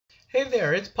Hey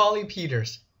there, it's Polly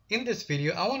Peters. In this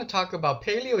video, I want to talk about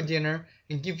paleo dinner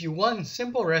and give you one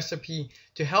simple recipe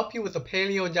to help you with a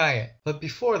paleo diet. But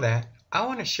before that, I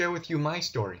want to share with you my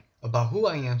story about who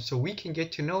I am so we can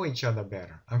get to know each other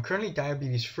better. I'm currently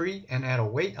diabetes free and at a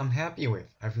weight I'm happy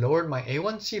with. I've lowered my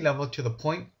A1C level to the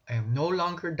point I am no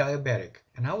longer diabetic,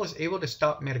 and I was able to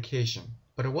stop medication.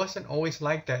 But it wasn't always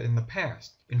like that in the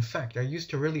past. In fact, I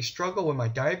used to really struggle with my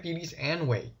diabetes and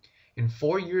weight. In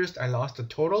 4 years, I lost a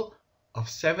total of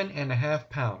 7.5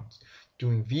 pounds.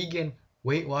 Doing vegan,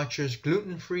 Weight Watchers,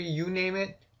 gluten-free, you name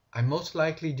it, I most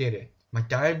likely did it. My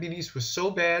diabetes was so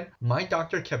bad, my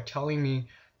doctor kept telling me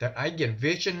that I'd get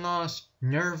vision loss,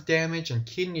 nerve damage, and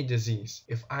kidney disease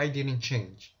if I didn't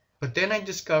change. But then I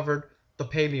discovered the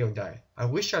paleo diet. I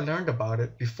wish I learned about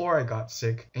it before I got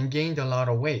sick and gained a lot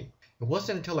of weight. It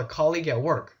wasn't until a colleague at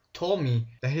work told me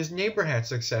that his neighbor had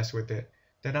success with it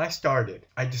that I started.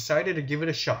 I decided to give it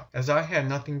a shot as I had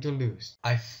nothing to lose.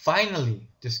 I finally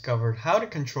discovered how to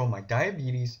control my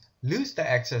diabetes, lose the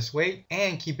excess weight,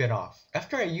 and keep it off.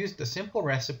 After I used the simple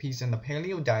recipes in the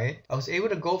paleo diet, I was able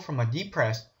to go from a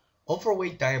depressed,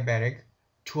 overweight diabetic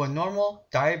to a normal,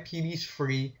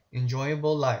 diabetes-free,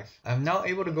 enjoyable life. I'm now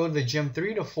able to go to the gym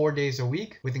 3 to 4 days a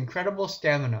week with incredible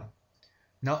stamina.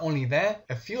 Not only that,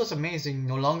 it feels amazing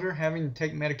no longer having to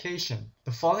take medication.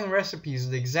 The following recipe is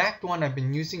the exact one I've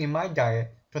been using in my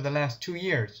diet for the last 2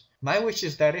 years. My wish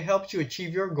is that it helps you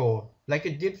achieve your goal, like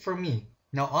it did for me.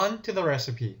 Now on to the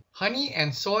recipe. Honey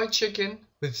and soy chicken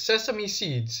with sesame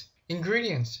seeds.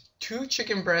 Ingredients: 2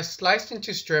 chicken breasts sliced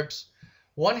into strips,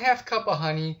 1/2 cup of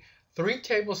honey, 3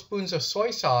 tablespoons of soy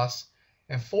sauce,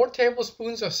 and 4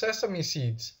 tablespoons of sesame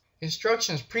seeds.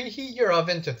 Instructions: preheat your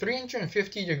oven to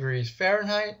 350 degrees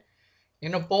Fahrenheit.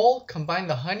 In a bowl, combine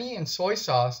the honey and soy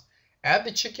sauce, add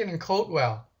the chicken and coat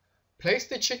well. Place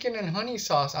the chicken and honey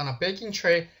sauce on a baking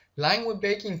tray lined with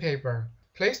baking paper.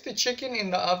 Place the chicken in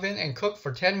the oven and cook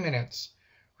for 10 minutes.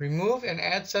 Remove and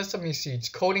add sesame seeds,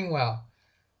 coating well.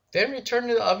 Then return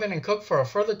to the oven and cook for a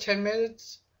further 10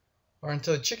 minutes or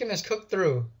until the chicken is cooked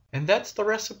through. And that's the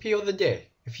recipe of the day.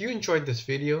 If you enjoyed this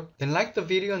video, then like the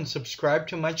video and subscribe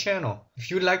to my channel.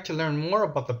 If you'd like to learn more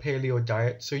about the paleo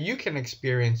diet so you can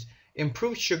experience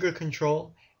improved sugar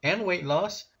control and weight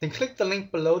loss, then click the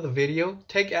link below the video,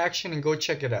 take action, and go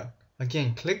check it out.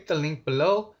 Again, click the link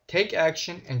below, take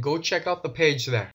action, and go check out the page there.